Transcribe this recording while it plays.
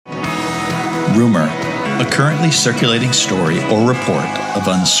Rumor, a currently circulating story or report of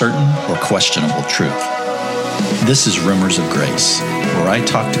uncertain or questionable truth. This is Rumors of Grace, where I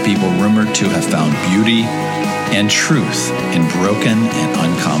talk to people rumored to have found beauty and truth in broken and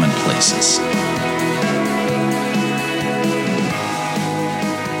uncommon places.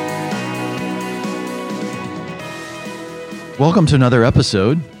 Welcome to another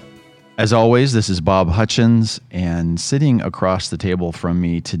episode. As always, this is Bob Hutchins, and sitting across the table from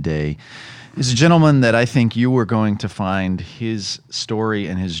me today is a gentleman that I think you are going to find his story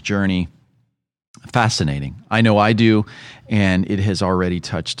and his journey fascinating. I know I do, and it has already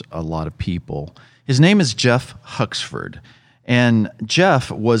touched a lot of people. His name is Jeff Huxford, and Jeff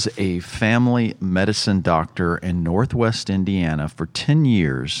was a family medicine doctor in Northwest Indiana for 10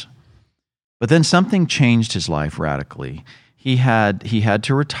 years, but then something changed his life radically. He had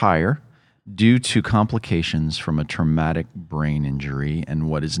to retire due to complications from a traumatic brain injury and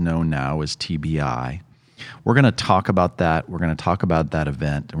what is known now as TBI. We're going to talk about that. We're going to talk about that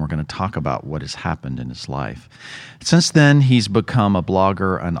event, and we're going to talk about what has happened in his life. Since then, he's become a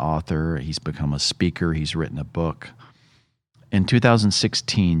blogger, an author. He's become a speaker. He's written a book. In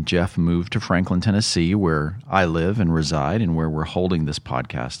 2016, Jeff moved to Franklin, Tennessee, where I live and reside and where we're holding this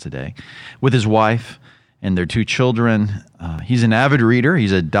podcast today, with his wife and their two children. He's an avid reader.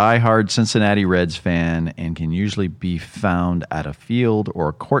 He's a diehard Cincinnati Reds fan and can usually be found at a field or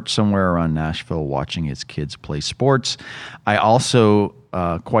a court somewhere around Nashville watching his kids play sports. I also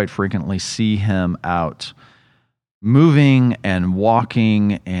quite frequently see him out moving and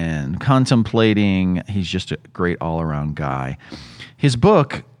walking and contemplating. He's just a great all-around guy. His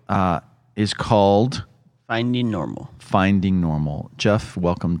book is called Finding Normal. Finding Normal. Jeff,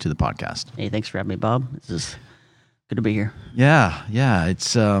 welcome to the podcast. Hey, thanks for having me, Bob. This is good to be here. Yeah.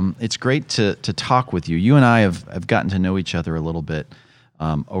 It's great to talk with you. You and I have gotten to know each other a little bit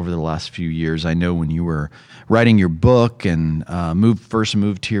over the last few years. I know when you were writing your book and first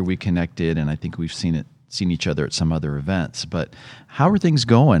moved here, we connected, and I think we've seen each other at some other events. But how are things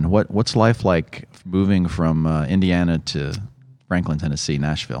going? What's life like moving from Indiana to Franklin, Tennessee,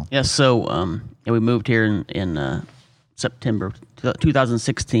 Nashville? Yeah, so we moved here in September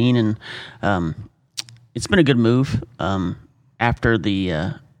 2016, and it's been a good move. After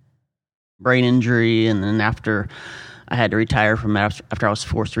the brain injury, and then after I had to retire from after I was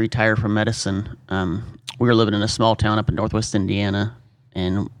forced to retire from medicine, we were living in a small town up in Northwest Indiana,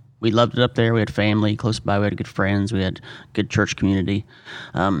 and we loved it up there. We had family close by. We had good friends. We had good church community.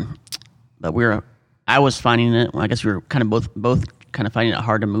 But I was finding it. Well, I guess we were kind of both kind of finding it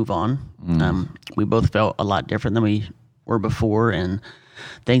hard to move on. We both felt a lot different than we were before, and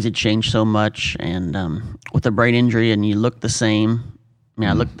things had changed so much. And with a brain injury, and you look the same.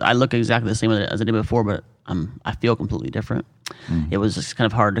 I mean, I look exactly the same as I did before, but I feel completely different. It was just kind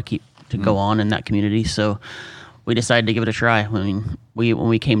of hard to go on in that community. So we decided to give it a try. I mean, when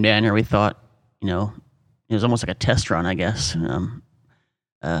we came down here, we thought, it was almost like a test run, I guess.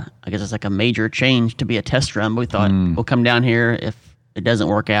 I guess it's like a major change to be a test run, but we thought we'll come down here. If it doesn't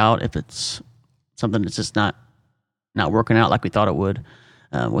work out, if it's something that's just not working out like we thought it would,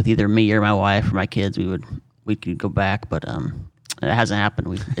 with either me or my wife or my kids, we could go back, but it hasn't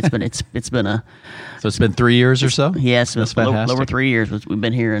happened. It's been a So it's been 3 years or so? Yeah, it's been That's fantastic. over 3 years we've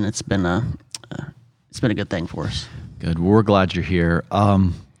been here, and it's been a good thing for us. Good. Well, we're glad you're here.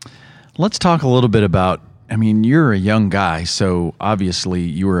 Let's talk a little bit about, you're a young guy, so obviously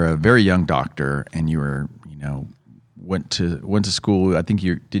you were a very young doctor, and you were, went to school. I think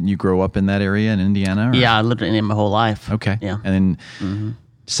didn't you grow up in that area in Indiana? Or? Yeah, I lived in Indiana my whole life. Okay. Yeah. And then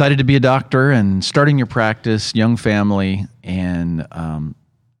decided to be a doctor and starting your practice, young family. And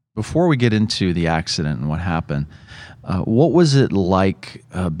before we get into the accident and what happened, what was it like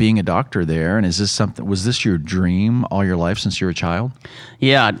being a doctor there? And was this your dream all your life since you were a child?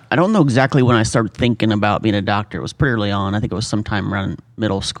 Yeah, I don't know exactly when I started thinking about being a doctor. It was pretty early on. I think it was sometime around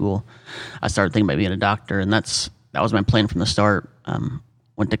middle school. I started thinking about being a doctor, and that was my plan from the start.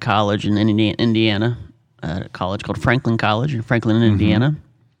 Went to college in Indiana, at a college called Franklin College in Franklin, Indiana.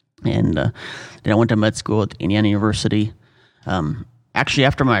 And then I went to med school at Indiana University. Actually,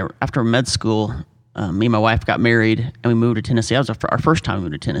 after med school, me and my wife got married, and we moved to Tennessee. That was our first time we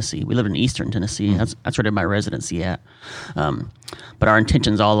moved to Tennessee. We lived in Eastern Tennessee. That's where I did my residency at. But our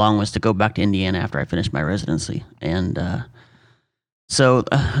intentions all along was to go back to Indiana after I finished my residency. And so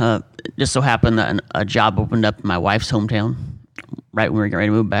it just so happened that a job opened up in my wife's hometown right when we were getting ready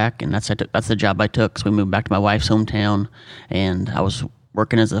to move back, and that's the job I took. So we moved back to my wife's hometown, and I was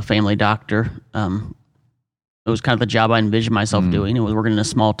working as a family doctor it was kind of the job I envisioned myself doing. It was working in a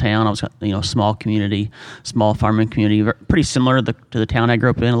small town. I was, small community, small farming community, pretty similar to the town I grew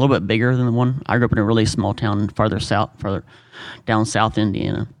up in, a little bit bigger than the one. I grew up in a really small town farther down south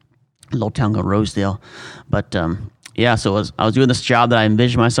Indiana, a little town called Rosedale. But so I was doing this job that I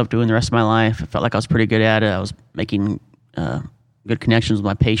envisioned myself doing the rest of my life. I felt like I was pretty good at it. I was making good connections with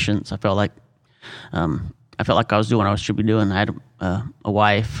my patients. I felt like I was doing what I should be doing. I had a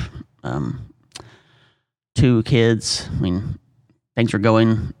wife, 2 kids. I mean, things were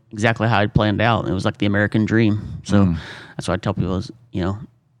going exactly how I'd planned out. It was like the American dream. So that's what I tell people is,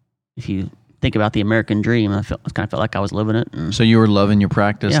 if you think about the American dream, I kind of felt like I was living it. And so you were loving your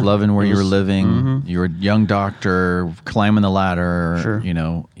practice, loving where you were living. You were a young doctor, climbing the ladder. Sure.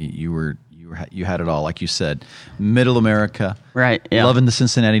 You had it all, like you said, middle America, right? Yeah. Loving the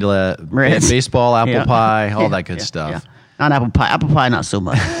Cincinnati baseball, apple pie, all that good stuff. Yeah. Not apple pie, not so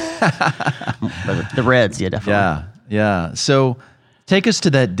much. But the Reds, definitely. Yeah. So take us to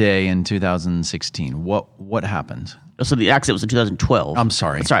that day in 2016. What happened? So the accident was in 2012. I'm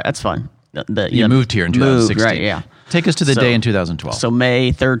sorry. That's fine. You moved here in 2016. Right, yeah. Take us to the day in 2012. So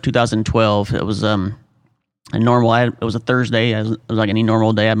May 3rd, 2012, it was a normal. It was a Thursday. It was like any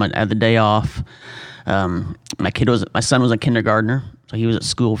normal day. I had the day off. My son was a kindergartner, so he was at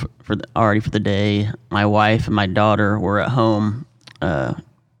school already for the day. My wife and my daughter were at home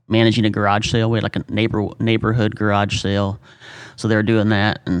managing a garage sale. We had like a neighborhood garage sale, so they were doing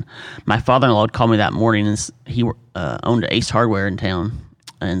that. And my father-in-law would call me that morning, and he owned Ace Hardware in town,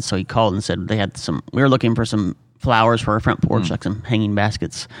 and so he called and said they had we were looking for some flowers for our front porch, like some hanging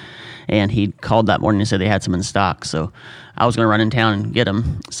baskets. And he called that morning and said they had some in stock. So I was going to run in town and get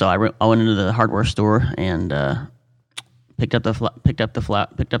them. So I went into the hardware store and picked up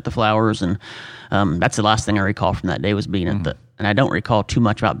the flowers. And that's the last thing I recall from that day was being at and I don't recall too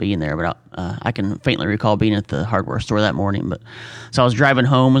much about being there, but I can faintly recall being at the hardware store that morning. But so I was driving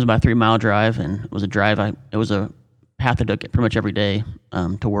home. It was about a 3-mile drive, and it was a path I took pretty much every day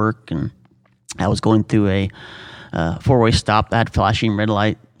to work. And I was going through a 4-way stop that had flashing red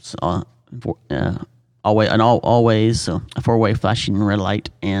light. Always, so a 4-way flashing red light,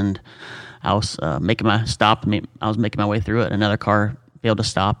 and I was making my stop. I was making my way through it. Another car failed to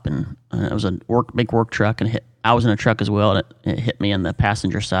stop, and it was a big work truck, and I was in a truck as well. And it hit me on the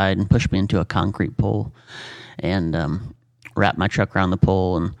passenger side and pushed me into a concrete pole, and wrapped my truck around the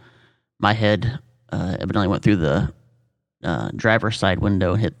pole, and my head evidently went through the driver's side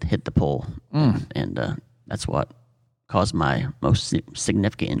window and hit the pole, and that's what caused my most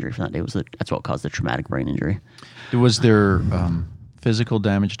significant injury from that day. That's what caused the traumatic brain injury. Was there physical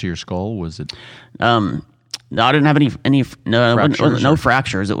damage to your skull? Was it? No, I didn't have any fractures, no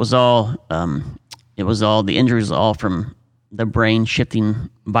fractures. It was all the injuries was all from the brain shifting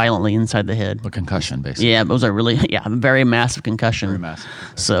violently inside the head. A concussion, basically. Yeah, it was a very massive concussion. Very massive.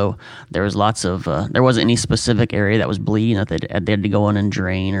 So there was lots of there wasn't any specific area that was bleeding that they had to go in and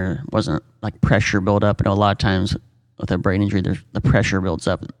drain, or wasn't like pressure build up. A lot of times with a brain injury, the pressure builds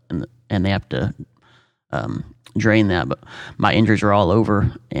up, and they have to drain that. But my injuries were all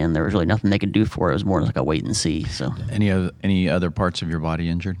over, and there was really nothing they could do for it. It was more like a wait and see. So any other parts of your body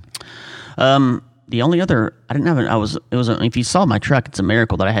injured? The only other I didn't have if you saw my truck, it's a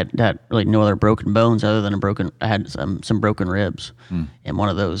miracle that I had really no other broken bones other than I had some broken ribs, and one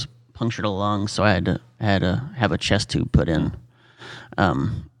of those punctured a lung, so I had to have a chest tube put in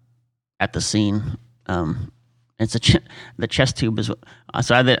at the scene. The chest tube is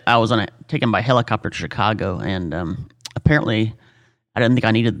so I was taken by helicopter to Chicago, and apparently I didn't think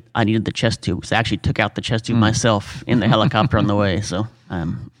I needed the chest tube, so I actually took out the chest tube myself in the helicopter on the way. So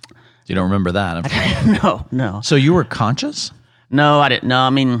you don't remember that? No. So you were conscious? No, I didn't. No,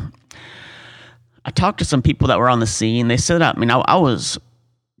 I mean, I talked to some people that were on the scene. They said, I was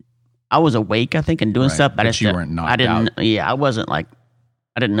awake, I think, and doing stuff, but you weren't knocked out. Yeah, I wasn't like.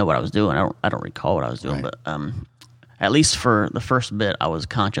 I didn't know what I was doing. I don't recall what I was doing, but at least for the first bit, I was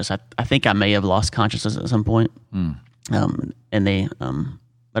conscious. I think I may have lost consciousness at some point.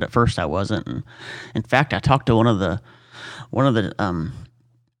 But at first I wasn't. And in fact, I talked to one of the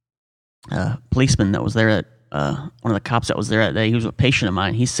policemen that was there one of the cops that was there that day. He was a patient of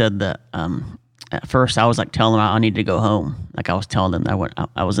mine. He said that at first I was like telling them I need to go home. Like I was telling them I was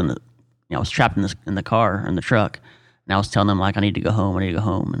I was trapped in the car, in the truck. And I was telling them, like, I need to go home.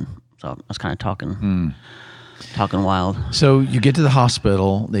 And so I was kind of talking wild. So you get to the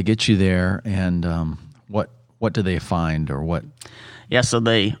hospital, they get you there, and what do they find, or what? Yeah, so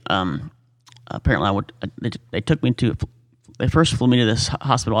they apparently they took me to. They first flew me to this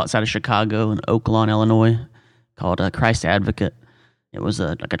hospital outside of Chicago in Oak Lawn, Illinois, called Christ Advocate. It was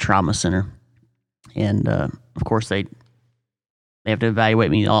like a trauma center, and of course they have to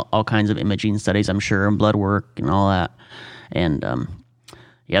evaluate me, all kinds of imaging studies, I'm sure, and blood work and all that. And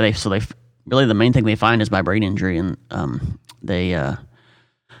they really the main thing they find is my brain injury, and they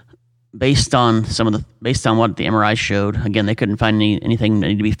based on what the MRI showed. Again, they couldn't find anything that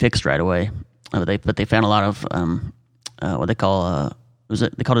needed to be fixed right away. But they found a lot of what they call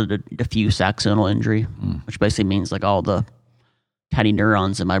they called it a diffuse axonal injury, which basically means like all the tiny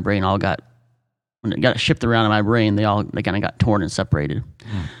neurons in my brain when it got shipped around in my brain, they kind of got torn and separated.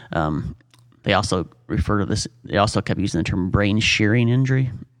 They also refer to this. They also kept using the term brain shearing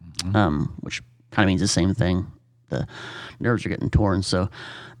injury, which kind of means the same thing. The nerves are getting torn. So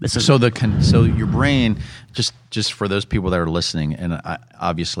this is so your brain, just for those people that are listening, and I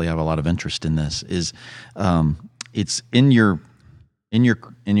obviously have a lot of interest in this, is it's in your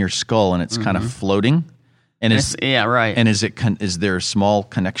skull and it's kind of floating. And right. And is there small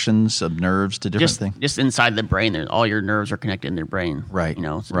connections of nerves to different things? Just inside the brain, all your nerves are connected in their brain. Right.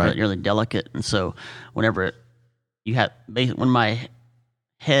 It's right. really delicate, and so whenever when my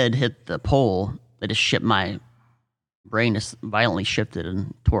head hit the pole, they just my brain just violently shifted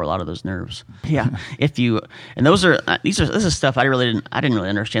and tore a lot of those nerves. Yeah. And this is stuff I didn't really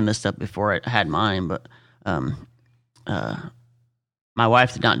understand this stuff before I had mine, but my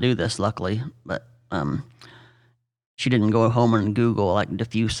wife did not do this, luckily, but she didn't go home and Google like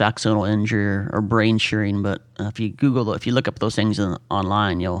diffuse axonal injury or brain shearing. But if you look up those things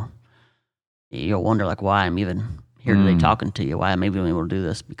online, you'll wonder like why I'm even here today talking to you. Why I'm even able to do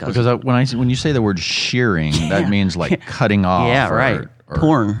this because when you say the word shearing, that means like cutting off. Yeah, right.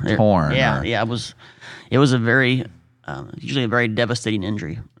 Torn. Yeah. It was a very usually a very devastating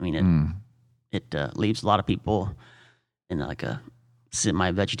injury. I mean, it leaves a lot of people in like a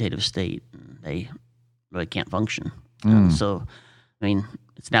semi-vegetative state. And they really can't function. So, I mean,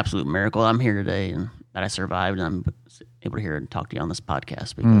 it's an absolute miracle I'm here today and that I survived and I'm able to hear and talk to you on this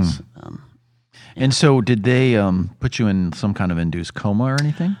podcast because. And so, did they put you in some kind of induced coma or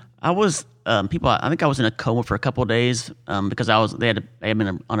anything? I was I think I was in a coma for a couple of days because I had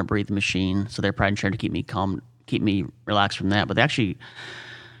been on a breathing machine, so they're probably trying to keep me calm, keep me relaxed from that. But I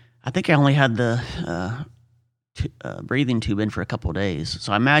think I only had the breathing tube in for a couple of days.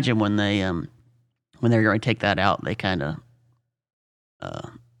 So I imagine when they're going to take that out, they kind of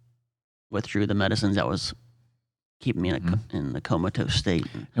withdrew the medicines that was keeping me in the comatose state.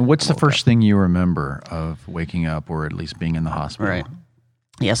 And what's the first thing you remember of waking up or at least being in the hospital? Right.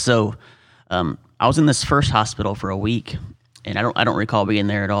 Yeah. So I was in this first hospital for a week, and I don't recall being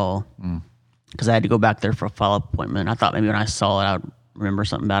there at all because I had to go back there for a follow-up appointment. I thought maybe when I saw it, I would remember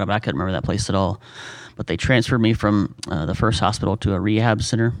something about it, but I couldn't remember that place at all. But they transferred me from the first hospital to a rehab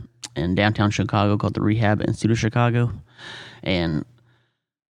center in downtown Chicago called the Rehab Institute of Chicago. And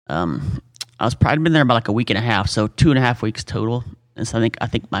I'd been there about like a week and a half, so 2.5 weeks total. And so I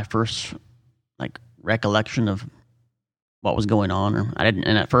think my first like recollection of what was going on,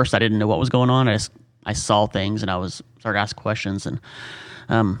 and at first I didn't know what was going on. I saw things and I started asking questions. And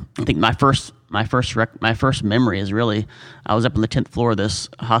I think my first memory is really I was up on the 10th floor of this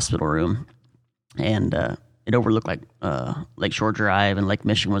hospital room, and it overlooked like Lakeshore Drive, and Lake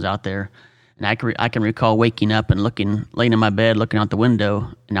Michigan was out there. And I can recall waking up and laying in my bed, looking out the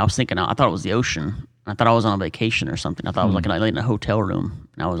window, and I was thinking, I thought it was the ocean. I thought I was on a vacation or something. I thought I was like in a hotel room,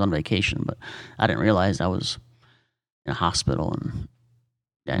 and I was on vacation, but I didn't realize I was in a hospital and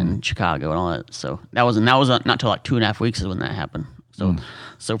in Chicago and all that. So that was not until like 2.5 weeks is when that happened.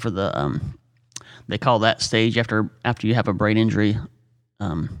 So for the they call that stage after you have a brain injury,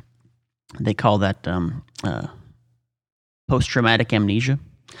 they call that post-traumatic amnesia.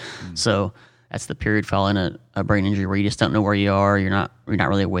 So that's the period following a brain injury where you just don't know where you are. You're not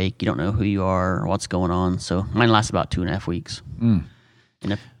really awake. You don't know who you are or what's going on. So mine lasts about 2.5 weeks. And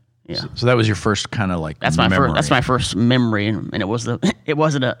So that was your first kind of like memory. That's my first memory, and I wasn't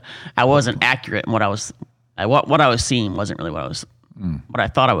accurate in what I was. What I was seeing wasn't really what I was. What I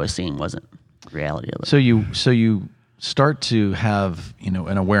thought I was seeing wasn't the reality of it. So you start to have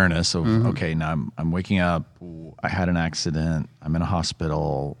an awareness of okay, now I'm waking up. I had an accident. I'm in a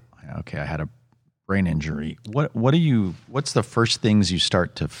hospital. Okay, I had a brain injury. What's the first things you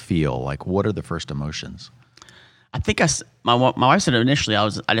start to feel? Like, what are the first emotions? I think my wife said initially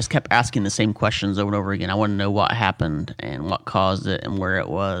I just kept asking the same questions over and over again. I wanted to know what happened and what caused it and where it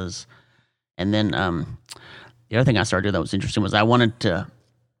was. And then the other thing I started doing that was interesting was I wanted to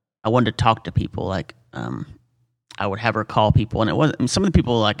talk to people. Like I would have her call people, and some of the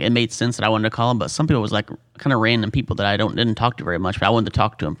people, like, it made sense that I wanted to call them, but some people was like kind of random people that I didn't talk to very much, but I wanted to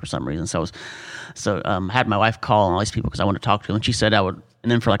talk to them for some reason. So I had my wife call all these people because I wanted to talk to them, and she said I would.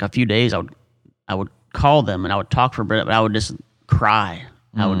 And then for like a few days, I I would call them and I would talk for a bit, but I would just cry.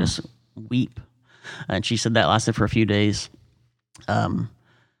 I would just weep. And she said that lasted for a few days. So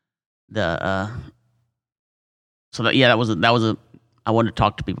that was I wanted to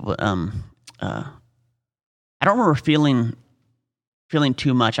talk to people, but I don't remember feeling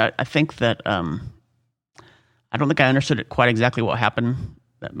too much. I think that I don't think I understood it quite exactly what happened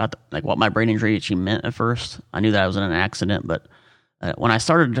about what my brain injury actually meant at first. I knew that I was in an accident, but when I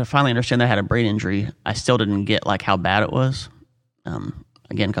started to finally understand that I had a brain injury, I still didn't get how bad it was.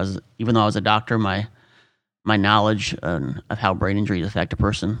 Again, because even though I was a doctor, my knowledge of how brain injuries affect a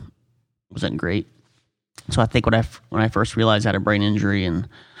person wasn't great. So I think when I first realized I had a brain injury, and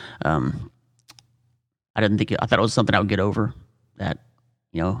I thought it was something I would get over. That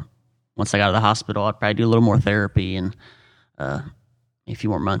once I got out of the hospital, I'd probably do a little more therapy and a few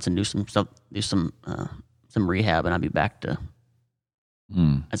more months and do some rehab, and I'd be back to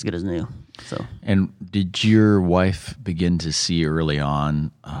as good as new. So, and did your wife begin to see early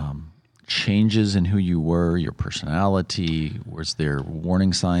on changes in who you were, your personality? Was there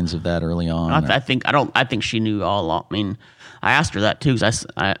warning signs of that early on? I think she knew all along. I mean, I asked her that too, because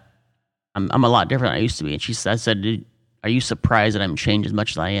I'm a lot different than I used to be, and I said, "Are you surprised that I'm changed as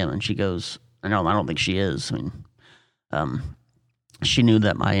much as I am?" And she goes, "I don't think she is." I mean, she knew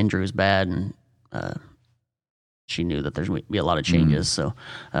that my injury was bad, and she knew that there's going to be a lot of changes. So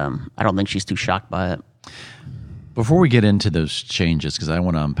I don't think she's too shocked by it. Before we get into those changes, because I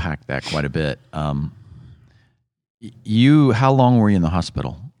want to unpack that quite a bit, how long were you in the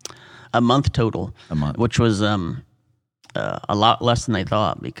hospital? A month total. A month. Which was a lot less than I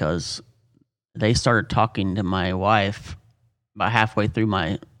thought, because they started talking to my wife about halfway through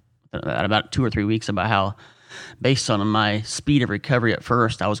about 2 or 3 weeks, about how, based on my speed of recovery at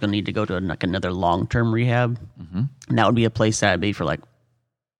first, I was going to need to go to another long-term rehab. Mm-hmm. And that would be a place that I'd be for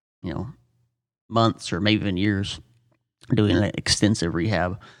months or maybe even years doing extensive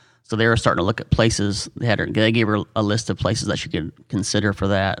rehab. So they were starting to look at places. They gave her a list of places that she could consider for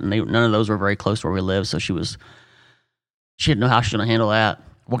that, and none of those were very close to where we live. So she didn't know how she was going to handle that.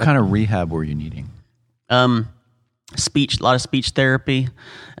 What kind of rehab were you needing? Speech, a lot of speech therapy,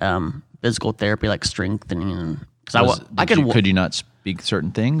 physical therapy like strengthening. Could you not speak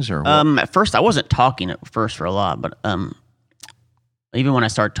certain things, or what? At first I wasn't talking at first for a lot, but even when I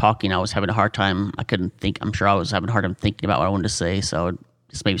started talking, I was having a hard time. I couldn't think. I'm sure I was having a hard time thinking about what I wanted to say. So I would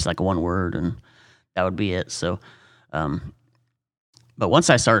just maybe say one word, and that would be it. So, but once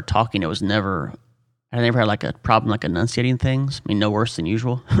I started talking, I never had a problem enunciating things. I mean, no worse than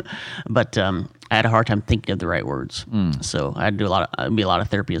usual, but I had a hard time thinking of the right words. So I had to do a lot of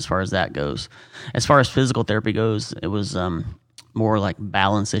therapy as far as that goes. As far as physical therapy goes, it was more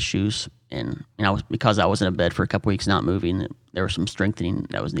balance issues, and because I was in a bed for a couple weeks not moving, there was some strengthening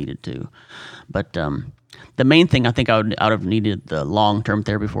that was needed too. But the main thing I think I would have needed the long-term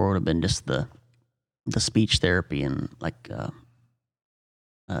therapy for would have been just the speech therapy and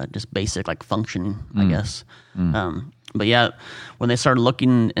just basic functioning, I guess. But yeah, when they started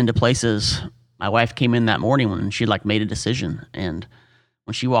looking into places, my wife came in that morning when she made a decision, and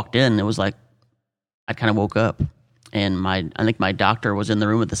when she walked in, it was I kind of woke up, and I think my doctor was in the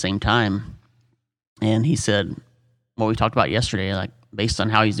room at the same time, and he said what we talked about yesterday, based on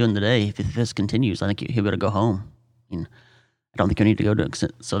how he's doing today, if this continues, I think he'll be able to go home. I don't think you need to go to.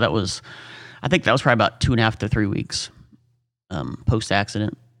 So I think that was probably about 2.5 to 3 weeks post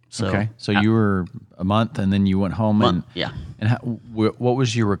accident. So, okay, so you were a month, and then you went home. Yeah. And what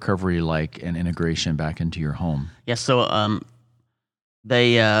was your recovery like and integration back into your home? Yeah. So I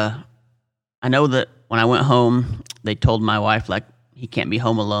know that when I went home, they told my wife he can't be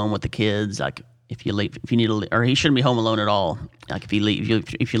home alone with the kids. If you leave, if you need to, or he shouldn't be home alone at all. If you leave,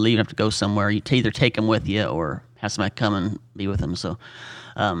 if you leave, you have to go somewhere. You either take him with you or have somebody come and be with him. So,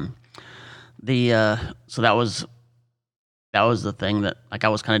 so that was the thing that I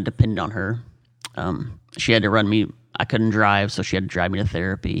was kind of dependent on her. She had to run me. I couldn't drive, so she had to drive me to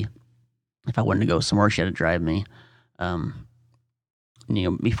therapy. If I wanted to go somewhere, she had to drive me.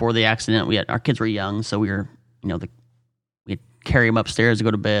 Before the accident, our kids were young, so we were, we'd carry them upstairs to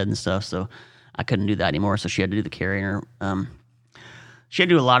go to bed and stuff. So I couldn't do that anymore. So she had to do the carrying her. She had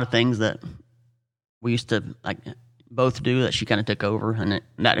to do a lot of things that we used to both do that she kind of took over, and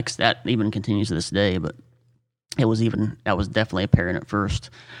that even continues to this day. But that was definitely apparent at first.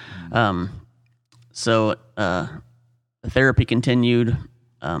 So the therapy continued.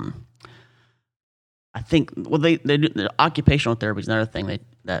 I think they do, the occupational therapy is another thing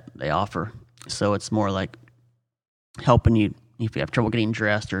that they offer. So it's more helping you if you have trouble getting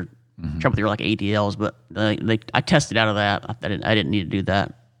dressed or trouble with your ADLs. But I tested out of that. I didn't need to do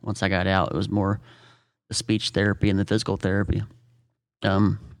that once I got out. It was more the speech therapy and the physical therapy.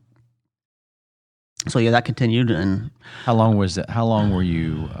 So yeah, that continued. And how long was that? How long were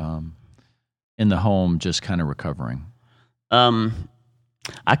you in the home, just kind of recovering?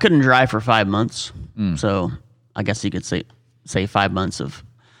 I couldn't drive for 5 months, so I guess you could say 5 months of.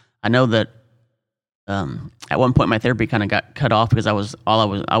 I know that at one point my therapy kind of got cut off because I was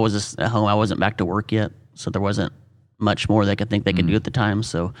just at home. I wasn't back to work yet, so there wasn't much more they could think they could do at the time.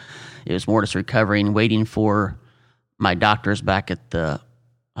 So it was more just recovering, waiting for my doctors back at the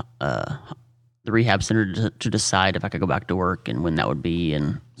rehab center to decide if I could go back to work and when that would be.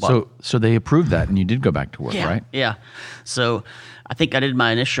 And so they approved that, and you did go back to work, right? Yeah. So I think I did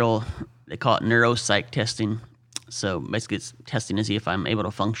my initial, they call it neuropsych testing. So basically, it's testing to see if I'm able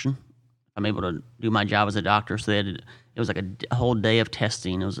to function, if I'm able to do my job as a doctor. So it was like a whole day of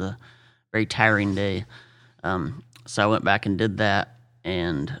testing. It was a very tiring day. So I went back and did that,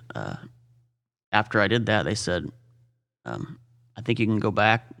 and after I did that, they said, I think you can go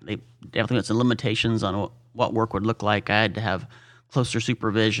back. They definitely had some limitations on what work would look like. I had to have closer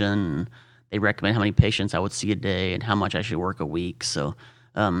supervision. They recommend how many patients I would see a day and how much I should work a week. So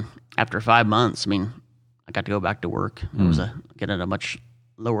after 5 months, I got to go back to work. It was again at a much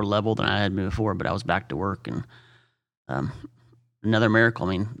lower level than I had been before, but I was back to work. And another miracle.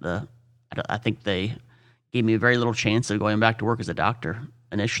 I think they gave me very little chance of going back to work as a doctor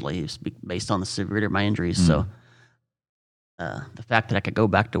initially, based on the severity of my injuries. So the fact that I could go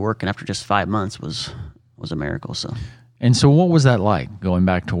back to work and after just 5 months was a miracle. So, and so what was that like going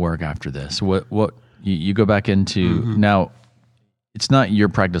back to work after this? What you go back into now? It's not your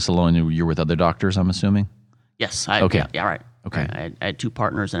practice alone. You're with other doctors, I'm assuming. Yes. Okay. Yeah. Right. Okay. I had 2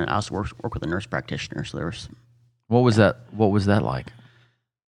 partners, and I also work with a nurse practitioner. So there was. What was that? What was that like?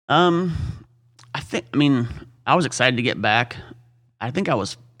 I was excited to get back. I think I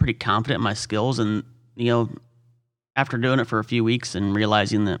was pretty confident in my skills, and after doing it for a few weeks and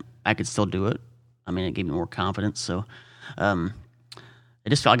realizing that I could still do it, it gave me more confidence. So, it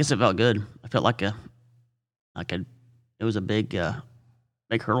just felt. I guess it felt good. I felt like it was a big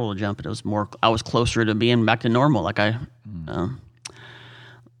hurdle to jump. It was more. I was closer to being back to normal. That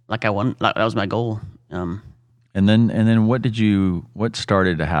was my goal. And then what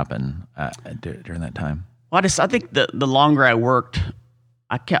started to happen during that time? Well, I think the longer I worked,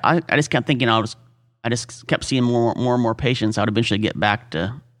 I just kept thinking I just kept seeing more and more patients. I would eventually get back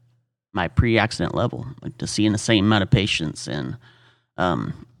to my pre-accident level, like to seeing the same amount of patients and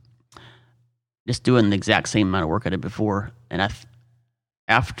just doing the exact same amount of work I did before. And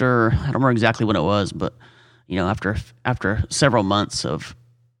after, I don't remember exactly when it was, but after several months of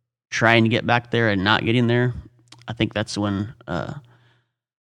trying to get back there and not getting there, I think that's when the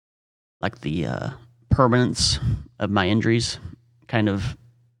permanence of my injuries kind of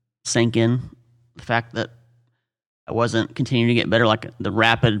sank in. The fact that I wasn't continuing to get better, like the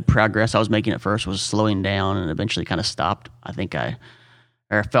rapid progress I was making at first was slowing down and eventually kind of stopped. I think I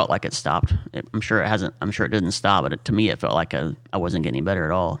felt like it stopped. I'm sure it hasn't. I'm sure it didn't stop, but to me it felt like I wasn't getting better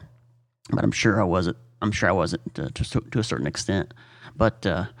at all. But I'm sure I wasn't. I'm sure I wasn't to a certain extent. But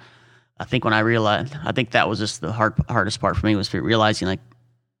I think when I realized, I think that was just the hardest part for me, was realizing like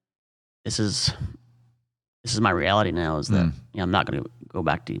this is my reality now. Is that I'm not going to go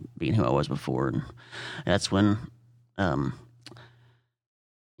back to being who I was before, and that's when a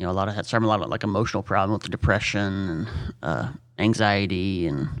lot of like emotional problem with the depression and anxiety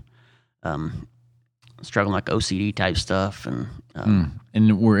and struggling like OCD type stuff. And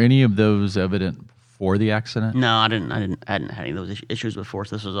were any of those evident before the accident? No, I hadn't had any of those issues before.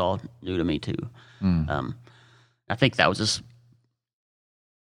 So this was all new to me too. I think that was just.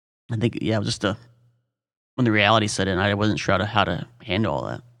 It was just when the reality set in, I wasn't sure how to handle all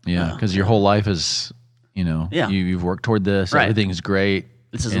that. Yeah, because your whole life is, you've worked toward this. Right. Everything's great.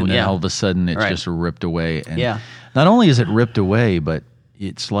 And then all of a sudden it's just ripped away. And not only is it ripped away, but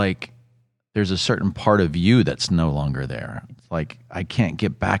it's like there's a certain part of you that's no longer there. It's like I can't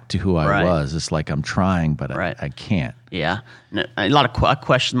get back to who I was. It's like I'm trying, but I can't. Yeah. And a lot of I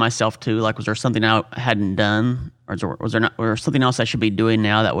questioned myself too. Like, was there something I hadn't done? Or was there something else I should be doing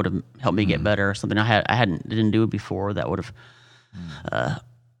now that would have helped me get better? Something I didn't do before that would have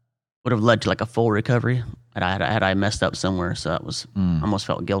led to like a full recovery. Had I messed up somewhere, so that was almost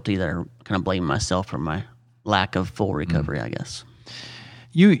felt guilty that I kind of blamed myself for my lack of full recovery. I guess.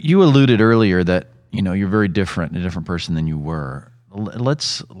 You alluded earlier that you're very different, a different person than you were.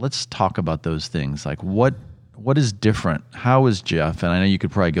 Let's talk about those things. Like what is different? How is Jeff? And I know you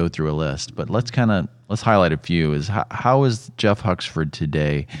could probably go through a list, but let's highlight a few. Is how is Jeff Huxford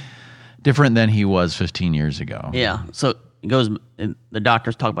today different than he was 15 years ago? Yeah. So the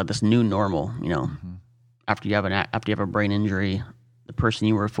doctors talk about this new normal, after you have a brain injury, the person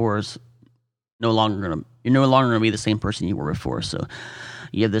you were before is you're no longer going to be the same person you were before. So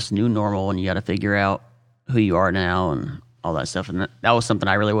you have this new normal, and you got to figure out who you are now and all that stuff. And that was something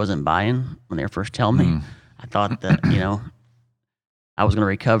I really wasn't buying when they were first telling me. I thought that, I was going to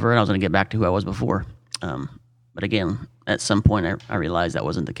recover and I was going to get back to who I was before. But again, at some point I realized that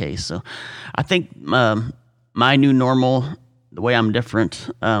wasn't the case. So I think my new normal, the way I'm different,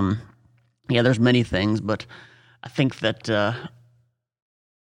 there's many things, but I think that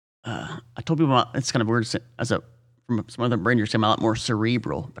I told people it's kind of weird from some other brain injuries, I'm a lot more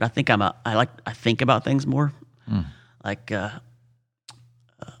cerebral, but I think I think about things more. Like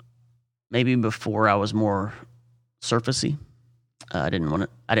maybe before I was more surfacey. I didn't want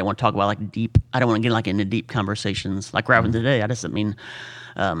to talk about like deep. I don't want to get like into deep conversations like we're having today. I don't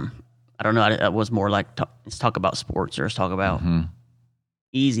know. I was more like let's talk about sports, or let's talk about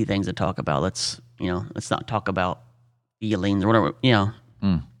easy things to talk about. Let's not talk about feelings or whatever.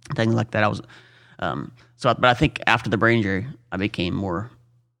 Things like that. But I think after the brain injury, I became more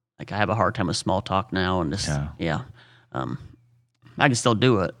like I have a hard time with small talk now, and I can still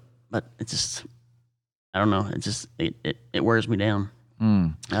do it, but it's just. I don't know. It just it wears me down.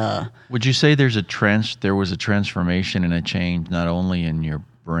 Would you say there was a transformation and a change not only in your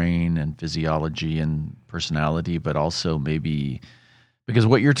brain and physiology and personality, but also maybe because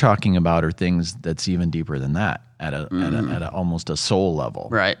what you're talking about are things that's even deeper than that at a almost a soul level,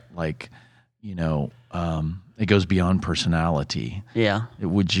 right? Like it goes beyond personality. Yeah.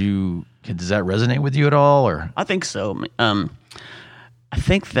 Does that resonate with you at all, or? I think so. I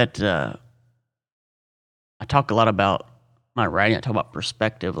think that. I talk a lot about my writing. I talk about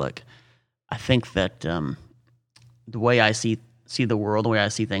perspective. Like, I think that the way I see the world, the way I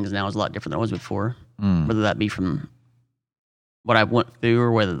see things now is a lot different than it was before. Whether that be from what I went through,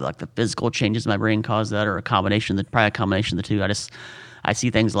 or whether like the physical changes in my brain caused that, or probably a combination of the two. I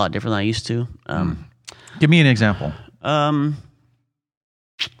see things a lot different than I used to. Give me an example. I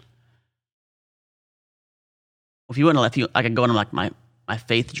could go into like my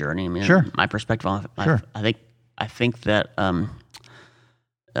faith journey. I mean, sure. My perspective on it. Sure. I think that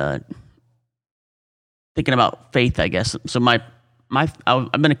thinking about faith, I guess. So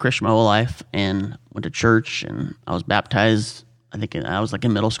I've been a Christian my whole life and went to church, and I was baptized. I think I was like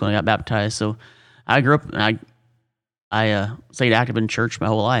in middle school and I got baptized. So I grew up and I stayed active in church my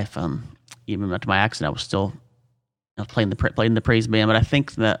whole life. Even after my accident, I was playing the praise band. But I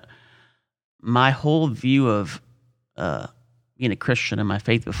think that my whole view of being a Christian and my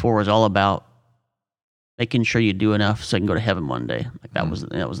faith before was all about making sure you do enough so I can go to heaven one day. Like that was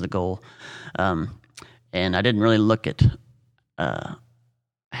the goal. And I didn't really look at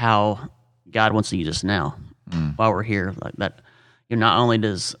how God wants to use us now while we're here. Like that, not only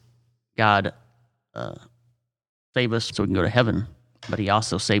does God save us so we can go to heaven, but He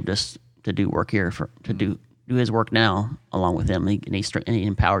also saved us to do work here to do His work now along with Him. And He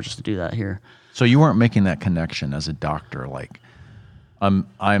empowers us to do that here. So you weren't making that connection as a doctor, like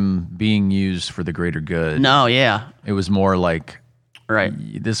I'm being used for the greater good. No, yeah. It was more like, right.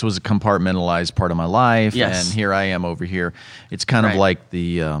 This was a compartmentalized part of my life, yes. And here I am over here. It's kind of like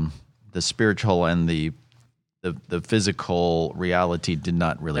the spiritual and the physical reality did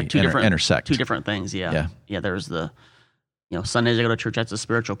not really intersect. Two different things. Yeah. There's the Sundays I go to church. That's the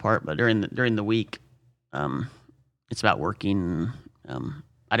spiritual part, but during the week, it's about working.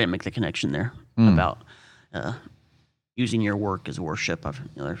 I didn't make the connection there about using your work as worship. I've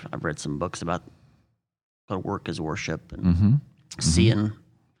read some books about work as worship and seeing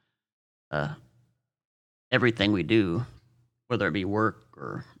everything we do, whether it be work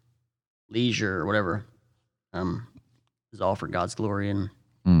or leisure or whatever, is all for God's glory, and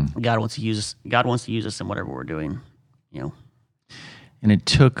God wants to use us. God wants to use us in whatever we're doing. And it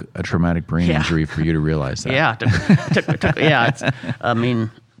took a traumatic brain injury for you to realize that. Yeah, it took.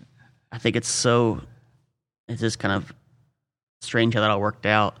 I think it's just kind of strange how that all worked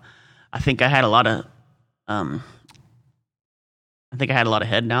out. I think I had a lot of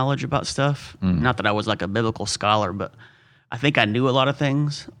head knowledge about stuff. Not that I was like a biblical scholar, but I think I knew a lot of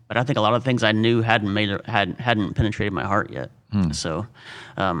things. But I think a lot of things I knew hadn't penetrated my heart yet. So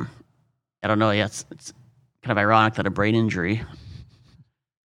I don't know. Yeah, it's kind of ironic that a brain injury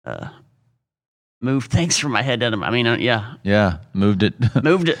moved things from my head to them. I mean, yeah, moved it.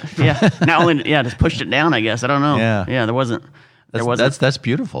 Yeah, not only just pushed it down. I guess I don't know. Yeah, there wasn't. That's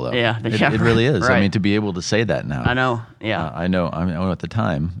beautiful though. Yeah, it really is. Right. I mean, to be able to say that now. I know. Yeah, I know. I mean, at the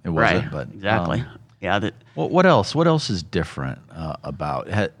time it wasn't, right. But exactly. What else? What else is different about?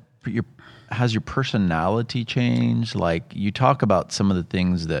 has your personality changed? Like, you talk about some of the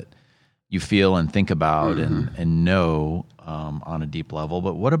things that you feel and think about and know on a deep level,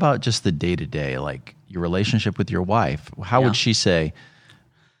 but what about just the day-to-day, like your relationship with your wife? How would she say,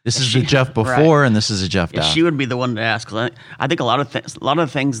 this is the Jeff before and this is the Jeff after? She would be the one to ask, because I think a lot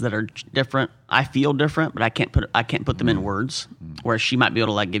of things that are different, I feel different, but I can't put them in words, whereas she might be able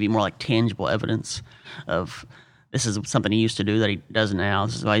to like give you more like tangible evidence of, this is something he used to do that he does now,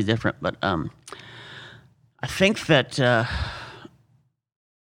 this is why he's different. But I think that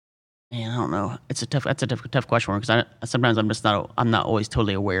man, I don't know. That's a tough question for me, because sometimes I'm not always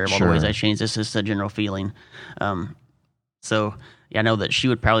totally aware of all the ways I change. This is a general feeling. So yeah, I know that she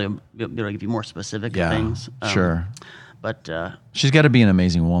would probably be able to give you more specific things. Sure. But she's got to be an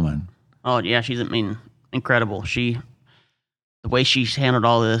amazing woman. Oh yeah, she's incredible. The way she's handled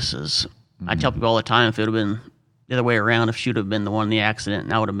all this is, I tell people all the time, if it would have been the other way around, if she would have been the one in the accident,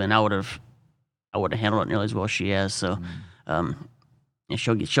 and I would have handled it nearly as well as she has. So, and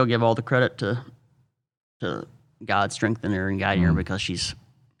she'll give all the credit to God strengthening her and guiding her, because she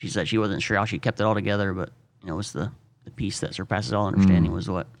said she wasn't sure how she kept it all together, but it was the peace that surpasses all understanding was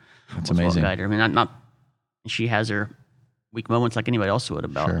what guided her. I mean, not she has her weak moments like anybody else would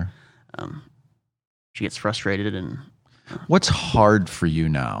about. Sure. She gets frustrated and. What's hard for you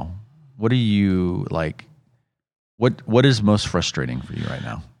now? What are you like? What is most frustrating for you right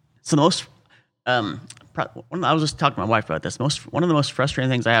now? So the most, I was just talking to my wife about this. One of the most frustrating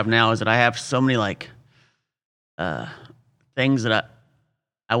things I have now is that I have so many like things that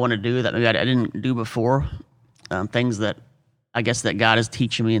I want to do that maybe I didn't do before. Things that I guess that God is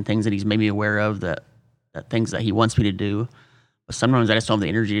teaching me, and things that He's made me aware of, that things that He wants me to do. But sometimes I just don't have the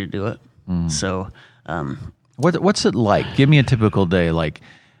energy to do it. So, what's it like? Give me a typical day. Like,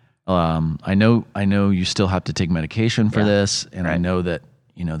 I know you still have to take medication for this, and I know that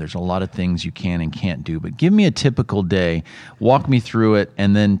there's a lot of things you can and can't do. But give me a typical day. Walk me through it,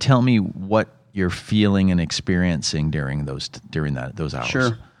 and then tell me what you're feeling and experiencing during those hours.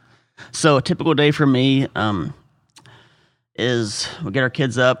 Sure. So a typical day for me is we get our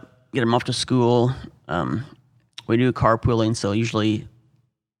kids up, get them off to school. We do carpooling, so usually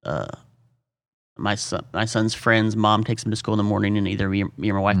my son's friend's mom takes him to school in the morning, and either me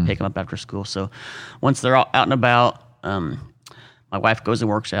or my wife pick him up after school. So once they're all out and about, my wife goes and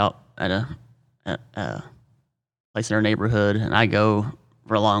works out at a place in our neighborhood, and I go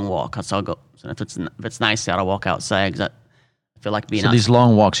for a long walk. So I'll go. So if it's nice out, I'll walk outside, because I feel like being. So these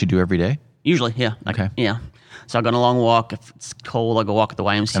long walks you do every day? Usually, yeah. Okay. Yeah. So I'll go on a long walk. If it's cold, I'll go walk at the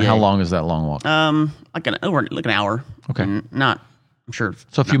YMCA. And how long is that long walk? Like an hour. Okay. I'm sure.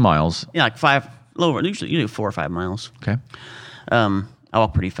 So a few miles. Yeah, like 5. Usually 4 or 5 miles. Okay. I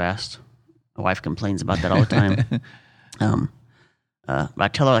walk pretty fast. My wife complains about that all the time. But I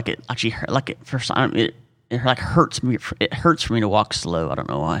tell her like it actually it like hurts me. It hurts for me to walk slow. I don't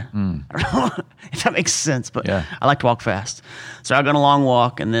know why. I don't know if that makes sense, but I like to walk fast. So I go on a long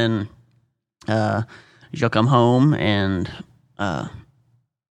walk, and then usually I'll come home and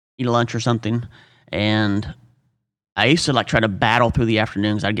eat a lunch or something. And I used to like try to battle through the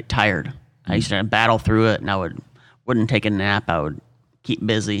afternoons. I'd get tired. I used to battle through it, and I wouldn't take a nap. I would keep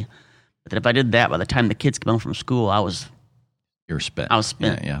busy. But if I did that, by the time the kids came home from school, I was spent.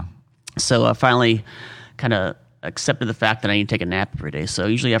 Yeah. So I finally kind of accepted the fact that I need to take a nap every day. So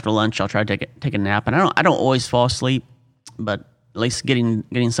usually after lunch, I'll try to take a nap, and I don't always fall asleep, but at least getting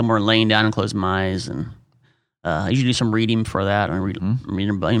somewhere and laying down and closing my eyes, and I usually do some reading for that. I'm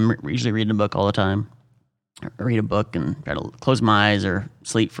usually reading a book all the time. I read a book and try to close my eyes or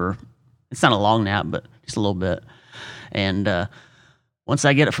sleep for. It's not a long nap, but just a little bit. And once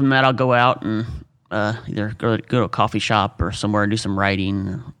I get it from that, I'll go out and either go to a coffee shop or somewhere and do some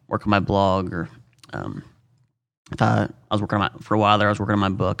writing, work on my blog, or if I was working on for a while there, I was working on my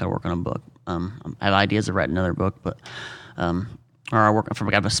book. I work on a book. I have ideas to write another book, but or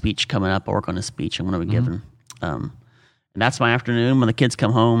I have a speech coming up. I work on a speech I'm going to be giving. And that's my afternoon when the kids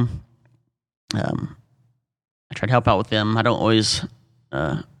come home. I try to help out with them. I don't always.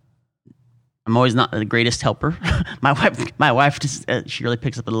 I'm always not the greatest helper. My wife just she really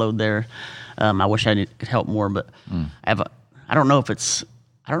picks up the load there. I wish I could help more, but I don't know if it's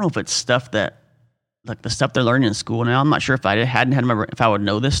stuff that like the stuff they're learning in school now. I'm not sure if I hadn't had them if I would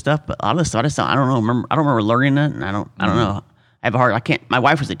know this stuff, but a lot of this stuff I don't know. I don't remember learning it, and I don't know. I have a hard. I can't. My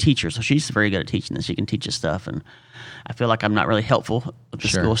wife was a teacher, so she's very good at teaching this. She can teach us stuff, and I feel like I'm not really helpful with the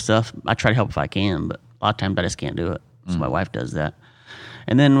school stuff. I try to help if I can, but a lot of times I just can't do it. So my wife does that,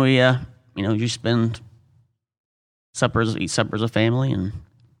 and then we. You spend eat suppers as a family, and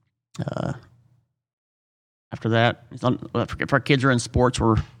after that, if our kids are in sports,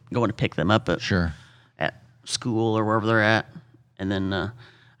 we're going to pick them up at school or wherever they're at, and then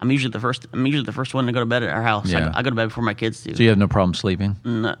I'm usually the first one to go to bed at our house. Yeah. I go to bed before my kids do. So you have no problem sleeping?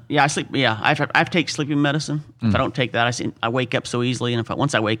 No, yeah, I sleep. Yeah, I have to take sleeping medicine. If I don't take that, I wake up so easily, and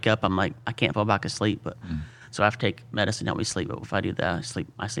once I wake up, I'm like I can't fall back asleep. But so I have to take medicine to help me sleep. But if I do that,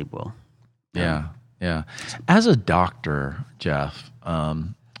 I sleep well. Yeah. As a doctor, Jeff,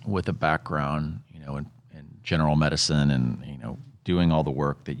 with a background, in general medicine and doing all the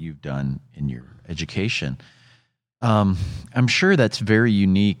work that you've done in your education, I'm sure that's very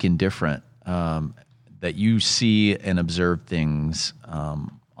unique and different. That you see and observe things on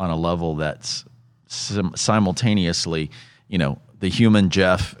a level that's simultaneously, the human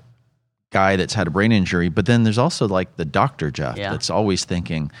Jeff guy that's had a brain injury, but then there's also like the Dr. Jeff that's always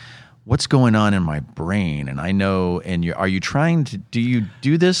thinking, what's going on in my brain? And I know, and are you trying to, do you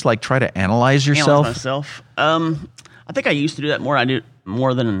do this, like try to analyze yourself? Analyze myself. I think I used to do that more. I used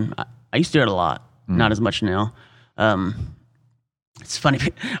to do it a lot, not as much now. It's funny.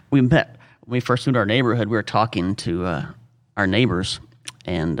 We met when we first moved to our neighborhood. We were talking to our neighbors,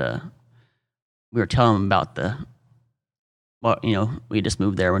 and we were telling them about we just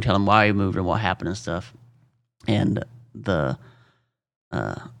moved there. We're telling them why we moved and what happened and stuff. And the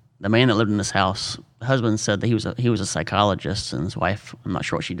man that lived in this house, the husband said that he was a psychologist, and his wife, I'm not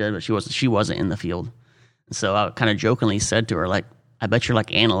sure what she did, but she wasn't in the field. And so I kind of jokingly said to her, like, I bet you're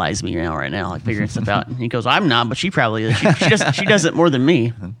like analyzing me right now, like figuring stuff out. And he goes, I'm not, but she probably is. She does it more than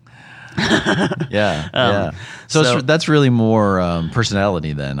me. Yeah. So that's really more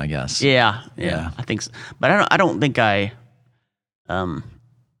personality then, I guess. Yeah. I think so. But I don't think I think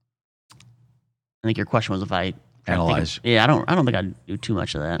your question was if I analyze. I don't think I do too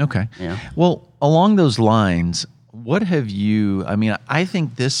much of that. Okay. Yeah. Well, along those lines, what have you, I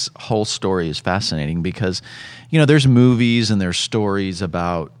think this whole story is fascinating because, there's movies and there's stories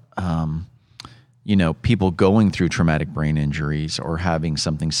about, people going through traumatic brain injuries or having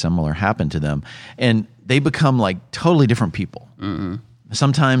something similar happen to them, and they become like totally different people. Mm-hmm.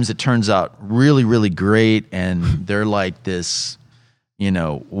 Sometimes it turns out really, really great, and they're like this,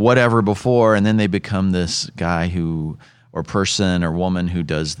 whatever before, and then they become this guy or person or woman who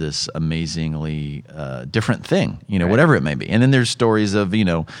does this amazingly different thing, right. Whatever it may be. And then there's stories of,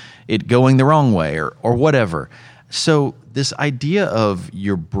 it going the wrong way or whatever. So this idea of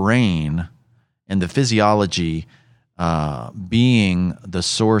your brain and the physiology being the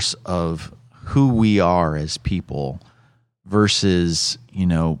source of who we are as people versus,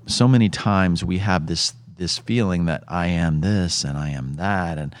 so many times we have this feeling that I am this and I am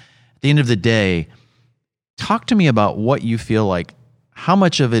that. And at the end of the day, talk to me about what you feel like, how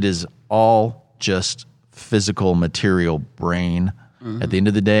much of it is all just physical, material brain at the end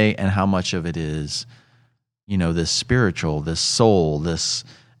of the day, and how much of it is, this spiritual, this soul, this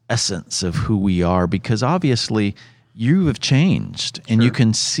essence of who we are, because obviously you have changed and you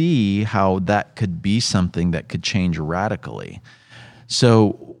can see how that could be something that could change radically.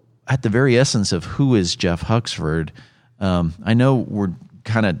 So at the very essence of who is Jeff Huxford, I know we're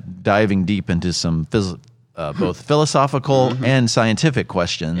kind of diving deep into some both philosophical and scientific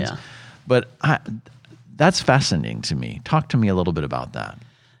questions, but that's fascinating to me. Talk to me a little bit about that.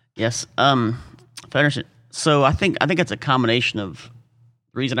 Yes. If I understand. So I think it's a combination of,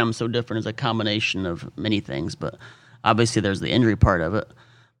 the reason I'm so different is a combination of many things, but obviously there's the injury part of it,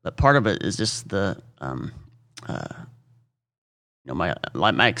 but part of it is just the,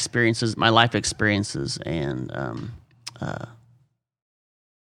 my experiences, my life experiences, and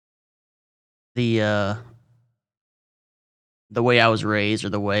the way I was raised, or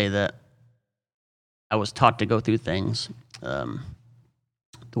the way that I was taught to go through things, the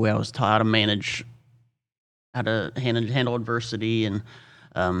way I was taught how to manage, how to handle adversity, and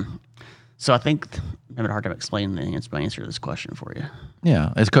so I think I'm having a hard time explaining my answer to this question for you.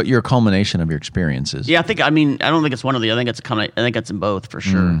 Yeah, it's your culmination of your experiences. Yeah, I don't think it's one or the other. I think it's in both for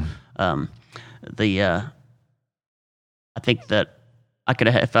sure. I think that I could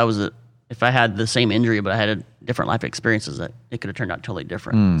have, if I had the same injury but I had different life experiences, that it could have turned out totally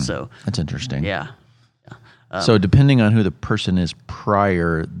different. So that's interesting. Yeah. So depending on who the person is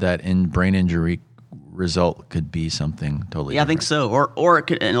prior, that brain injury result could be something totally different. I think so. Or it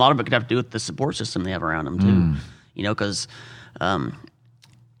could, and a lot of it could have to do with the support system they have around them too. Because a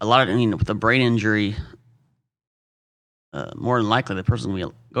lot of, with a brain injury, more than likely the person's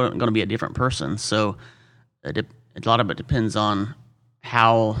going to be a different person. So a lot of it depends on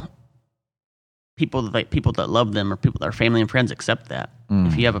how people that love them, or people that are family and friends, accept that.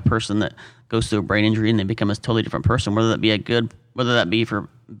 If you have a person that goes through a brain injury and they become a totally different person, whether that be for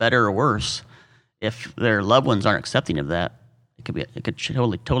better or worse, if their loved ones aren't accepting of that, it could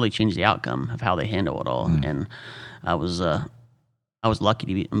totally change the outcome of how they handle it all. And I was lucky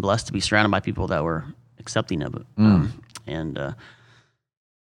to be and blessed to be surrounded by people that were accepting of it. And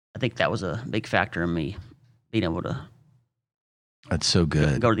I think that was a big factor in me being able to. That's so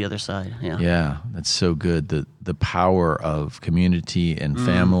good. Go to the other side. Yeah. Yeah, that's so good. The power of community and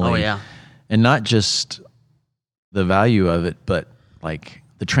family. Oh yeah. And not just the value of it, but like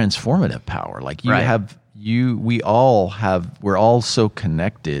the transformative power. Like we're all so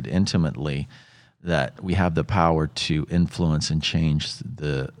connected intimately that we have the power to influence and change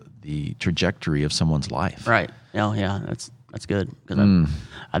the trajectory of someone's life. Right. Oh yeah, that's good, because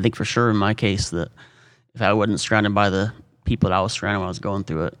I think for sure in my case that if I wasn't surrounded by the people that I was surrounded when I was going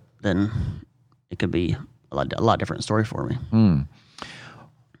through it, then it could be a lot different story for me.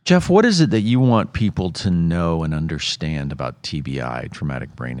 Jeff, what is it that you want people to know and understand about TBI,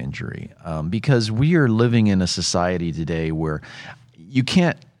 traumatic brain injury? Because we are living in a society today where you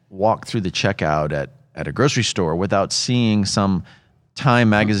can't walk through the checkout at a grocery store without seeing some Time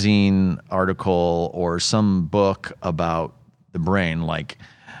magazine article or some book about the brain, like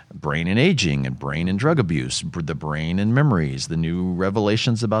Brain and Aging and Brain and Drug Abuse, the brain and memories, the new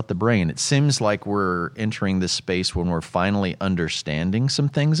revelations about the brain. It seems like we're entering this space when we're finally understanding some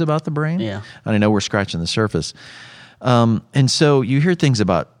things about the brain. Yeah. And I know we're scratching the surface. And so you hear things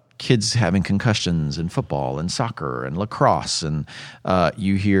about kids having concussions in football and soccer and lacrosse, and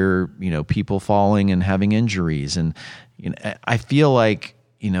you hear, people falling and having injuries. And I feel like,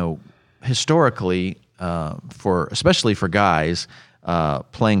 historically, especially for guys,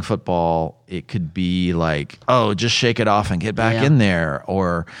 playing football, it could be like, oh, just shake it off and get back in there.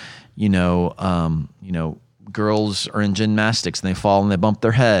 Or, girls are in gymnastics and they fall and they bump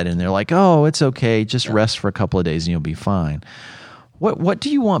their head and they're like, oh, it's okay. Just rest for a couple of days and you'll be fine. What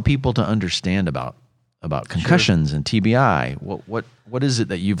do you want people to understand about concussions and TBI? What is it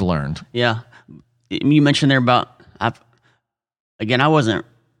that you've learned? Yeah. You mentioned there about, I wasn't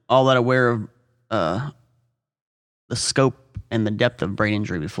all that aware of the scope and the depth of brain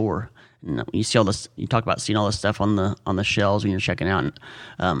injury before. And you see all this, you talk about seeing all this stuff on the shelves when you're checking out.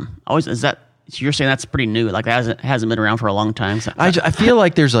 And so you're saying that's pretty new? Like that hasn't been around for a long time. So, I feel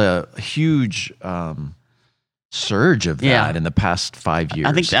like there's a huge surge of that in the past 5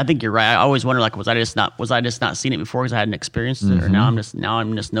 years. I think you're right. I always wonder, like, was I just not seeing it before because I hadn't experienced it, or now I'm just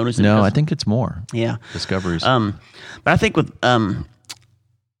noticing it? No, I think it's more. Yeah, discoveries. But I think with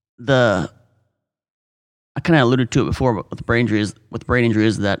I kind of alluded to it before, but with brain injury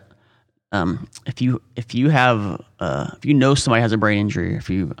is that if you know somebody has a brain injury, if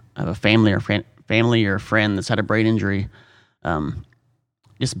you have a family or a friend that's had a brain injury,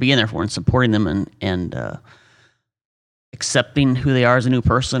 just being there for them and supporting them and accepting who they are as a new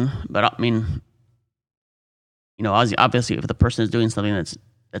person. But I mean, obviously, if the person is doing something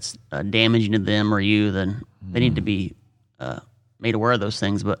that's damaging to them or you, then they need to be made aware of those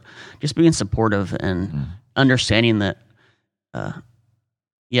things. But just being supportive and understanding that,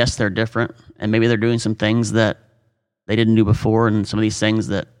 yes, they're different, and maybe they're doing some things that they didn't do before, and some of these things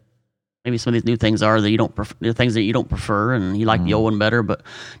that maybe some of these new things are that you don't prefer, the things that you don't prefer, and you like the old one better. But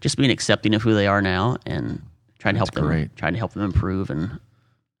just being accepting of who they are now and trying to help them improve. And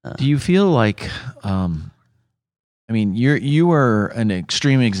do you feel like? You are an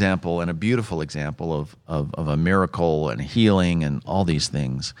extreme example and a beautiful example of a miracle and healing and all these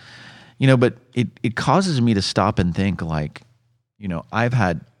things, but it causes me to stop and think, like, I've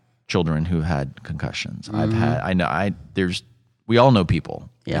had children who had concussions. We all know people.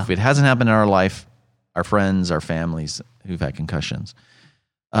 Yeah. If it hasn't happened in our life, our friends, our families who've had concussions.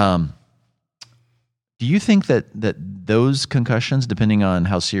 Do you think that those concussions, depending on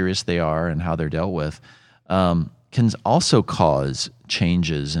how serious they are and how they're dealt with, can also cause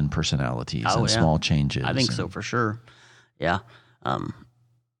changes in personalities small changes? I think so, for sure. Yeah. And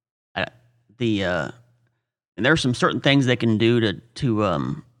there are some certain things they can do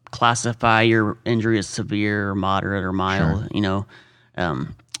to classify your injury as severe or moderate or mild,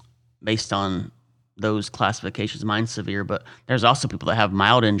 based on those classifications. Mine's severe, but there's also people that have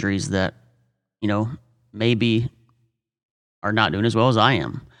mild injuries that, maybe are not doing as well as I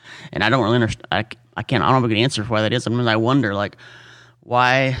am. And I don't really understand. I don't have a good answer for why that is. Sometimes I wonder, like,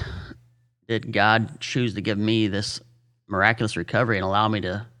 why did God choose to give me this miraculous recovery and allow me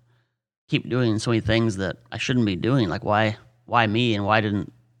to keep doing so many things that I shouldn't be doing? Like, why me, and why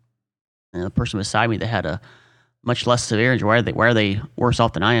didn't the person beside me that had a much less severe injury, why are they worse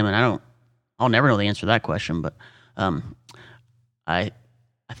off than I am? And I'll never know the answer to that question. But I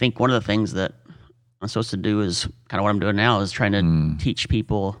think one of the things that I'm supposed to do is kind of what I'm doing now, is trying to teach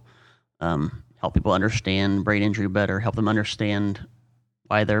people help people understand brain injury better, help them understand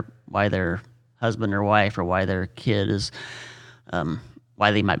why their husband or wife or why their kid is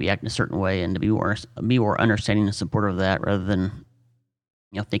why they might be acting a certain way, and to be more understanding and supportive of that, rather than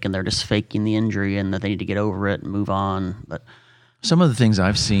thinking they're just faking the injury and that they need to get over it and move on. But some of the things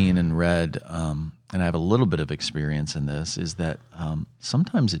I've seen and read, and I have a little bit of experience in this, is that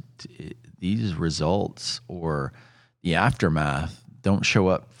sometimes these results or the aftermath don't show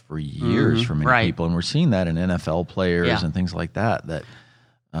up for years for many people, and we're seeing that in NFL players and things like that. That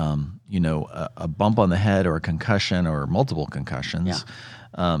a bump on the head or a concussion or multiple concussions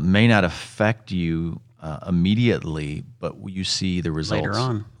may not affect you immediately, but you see the results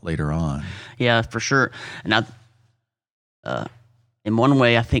later on. Yeah, for sure. And in one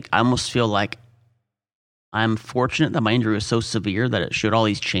way, I think I almost feel like I'm fortunate that my injury was so severe that it showed all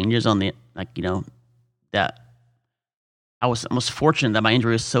these changes on the that I was almost fortunate that my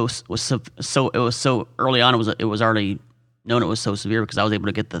injury was so early on. It was already known it was so severe because I was able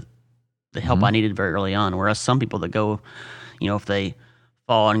to get the help I needed very early on. Whereas some people that go, if they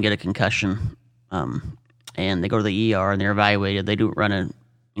fall and get a concussion, and they go to the ER and they're evaluated, they do run a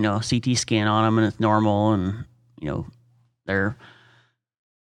CT scan on them and it's normal, and they're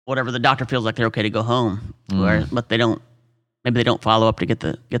whatever the doctor feels like they're okay to go home. But they don't follow up to get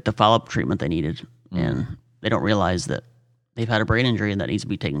the follow up treatment they needed, and they don't realize that they've had a brain injury and that needs to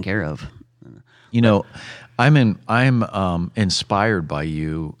be taken care of. I'm inspired by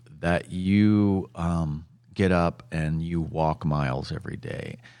you that you get up and you walk miles every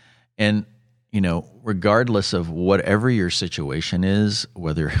day, and regardless of whatever your situation is,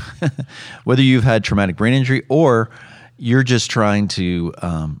 whether you've had traumatic brain injury or you're just trying to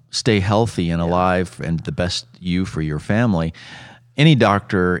stay healthy and alive and the best you for your family, any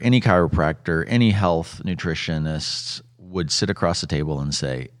doctor, any chiropractor, any health nutritionist would sit across the table and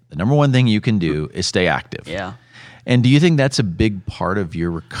say, the number one thing you can do is stay active. Yeah. And do you think that's a big part of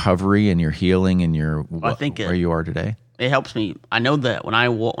your recovery and your healing and where you are today? It helps me. I know that when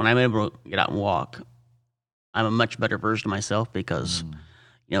I'm able to get out and walk, I'm a much better version of myself because,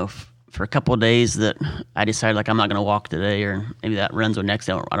 for a couple of days that I decided like I'm not going to walk today, or maybe that runs the next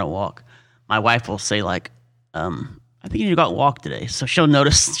day I don't walk, my wife will say like, I think you need to go out and walk today. So she'll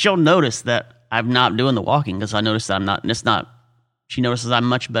notice that I'm not doing the walking because I notice that I'm not. And it's not. She notices I'm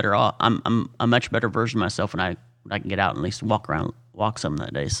much better off. I'm a much better version of myself when I can get out and at least walk some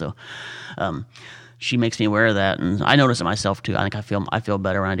that day. So. She makes me aware of that, and I notice it myself too. I think I feel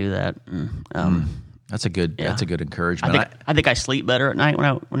better when I do that. And, that's a good encouragement. I think I sleep better at night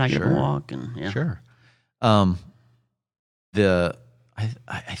when I get a walk. And sure. I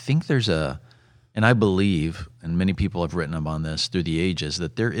think there's and I believe, and many people have written up on this through the ages,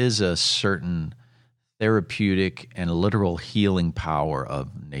 that there is a certain therapeutic and literal healing power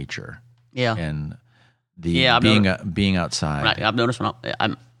of nature. Yeah, and being outside. I've noticed when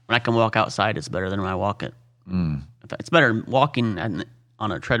I can walk outside, it's better than when I walk it. It's better walking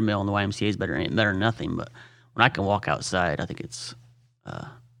on a treadmill in the YMCA is better than nothing. But when I can walk outside, I think it's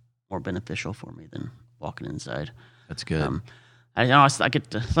more beneficial for me than walking inside. That's good. I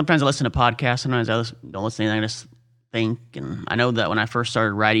get to, sometimes I listen to podcasts. Sometimes I don't listen to anything. I just think. And I know that when I first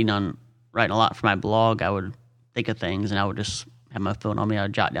started writing a lot for my blog, I would think of things and I would just have my phone on me. I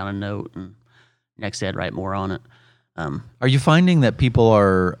would jot down a note, and next day I'd write more on it. Are you finding that people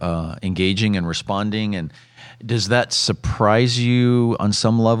are engaging and responding, and does that surprise you on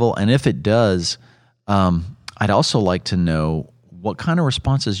some level? And if it does, I'd also like to know what kind of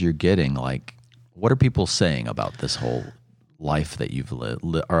responses you're getting. Like, what are people saying about this whole life that you've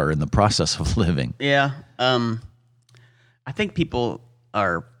are in the process of living? Yeah, I think people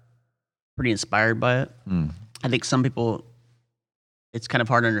are pretty inspired by it. I think some people, it's kind of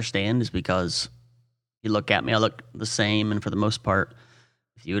hard to understand, is because you look at me, I look the same, and for the most part,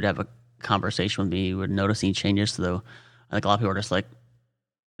 if you would have a conversation with me, you would notice any changes. Though I think a lot of people are just like,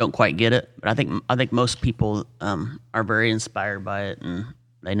 don't quite get it. But I think most people are very inspired by it, and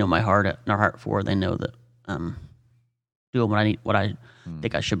they know my heart for it. They know that doing what I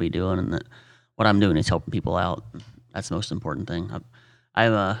think I should be doing, and that what I'm doing is helping people out. That's the most important thing.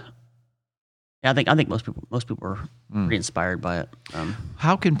 I think most people are pretty inspired by it.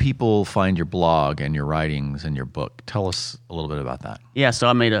 How can people find your blog and your writings and your book? Tell us a little bit about that. Yeah, so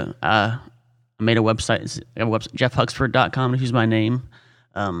I made a website. I have a website, jeffhuxford.com, which is my name,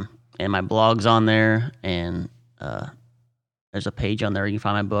 and my blog's on there. And there's a page on there you can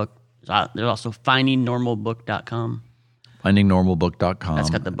find my book. There's also findingnormalbook.com. Findingnormalbook.com. That's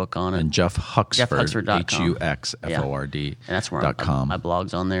got the book on it. And Jeff Huxford, jeffhuxford.com. Huxford. And that's where my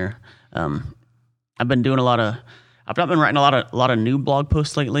blog's on there. I've been doing I've not been writing a lot of new blog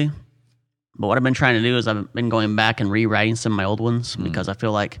posts lately, But what I've been trying to do is I've been going back and rewriting some of my old ones because I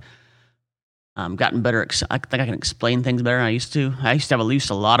feel like I've gotten better. I think I can explain things better than I used to. I used to have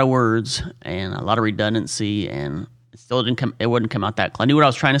a lot of words and a lot of redundancy, and it still didn't come. It wouldn't come out that clear. I knew what I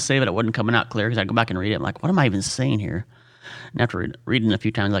was trying to say, but it wasn't coming out clear because I'd go back and read it. I'm like, what am I even saying here? And after reading it a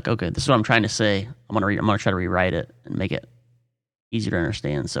few times, like, okay, this is what I'm trying to say. I'm gonna try to rewrite it and make it easier to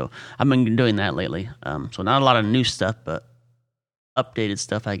understand. So I've been doing that lately. So not a lot of new stuff, but updated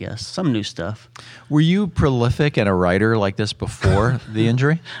stuff, I guess. Some new stuff. Were you prolific and a writer like this before the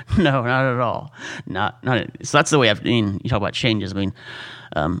injury? No, not at all. Not. So that's the way you talk about changes. I mean,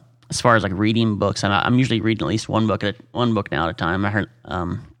 as far as like reading books, I'm usually reading at least one book now at a time. I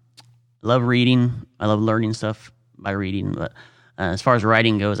love reading. I love learning stuff by reading. But as far as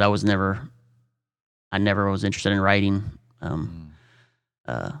writing goes, I never was interested in writing.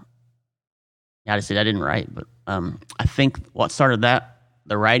 I just said I didn't write, but I think what started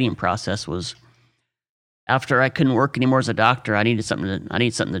the writing process was after I couldn't work anymore as a doctor. I needed something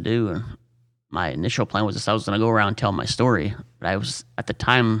to do, and my initial plan was I was going to go around and tell my story. But at the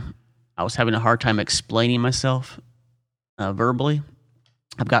time I was having a hard time explaining myself verbally.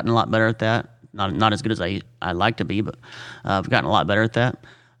 I've gotten a lot better at that. Not as good as I'd like to be, but I've gotten a lot better at that.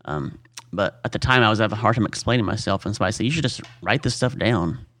 But at the time I was having a hard time explaining myself, and somebody said, "You should just write this stuff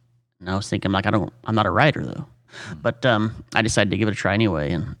down." And I was thinking, like, I'm not a writer though. But I decided to give it a try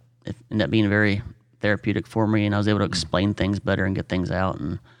anyway, and it ended up being very therapeutic for me, and I was able to explain things better and get things out.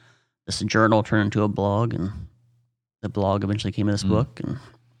 And this journal turned into a blog, and the blog eventually came to this book, and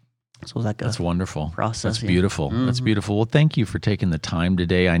so it was like that's wonderful. Process. That's beautiful. That's beautiful. Well, thank you for taking the time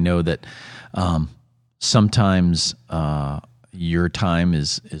today. I know that sometimes your time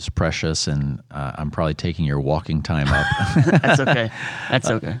is precious, and I'm probably taking your walking time up. That's okay. That's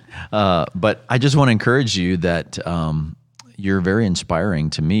okay. But I just want to encourage you that you're very inspiring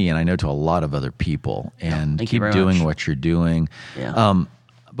to me, and I know to a lot of other people. And keep doing what you're doing. Yeah.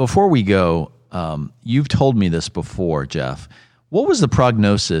 Before we go, you've told me this before, Jeff. What was the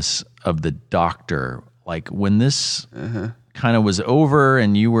prognosis of the doctor? Like when this kind of was over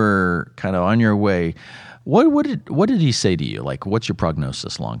and you were kind of on your way, what did he say to you? Like, what's your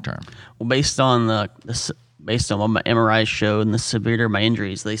prognosis long term? Well, based on what my MRI showed and the severity of my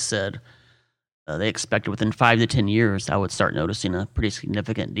injuries, they said they expected within 5 to 10 years I would start noticing a pretty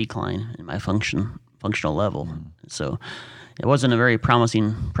significant decline in my functional level. So it wasn't a very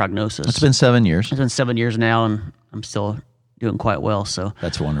promising prognosis. It's been 7 years. It's been 7 years now, and I'm still doing quite well. So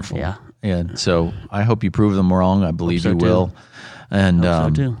that's wonderful. Yeah. And so I hope you prove them wrong. I believe you will. And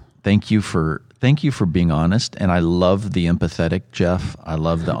thank you for being honest. And I love the empathetic Jeff. I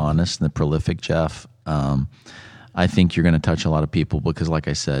love the honest and the prolific Jeff. I think you're going to touch a lot of people because, like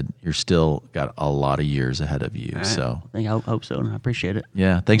I said, you're still got a lot of years ahead of you. Right. So I hope so. I appreciate it.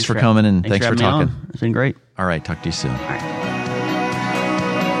 Yeah. Thanks for coming, and thanks for talking. It's been great. All right. Talk to you soon. All right.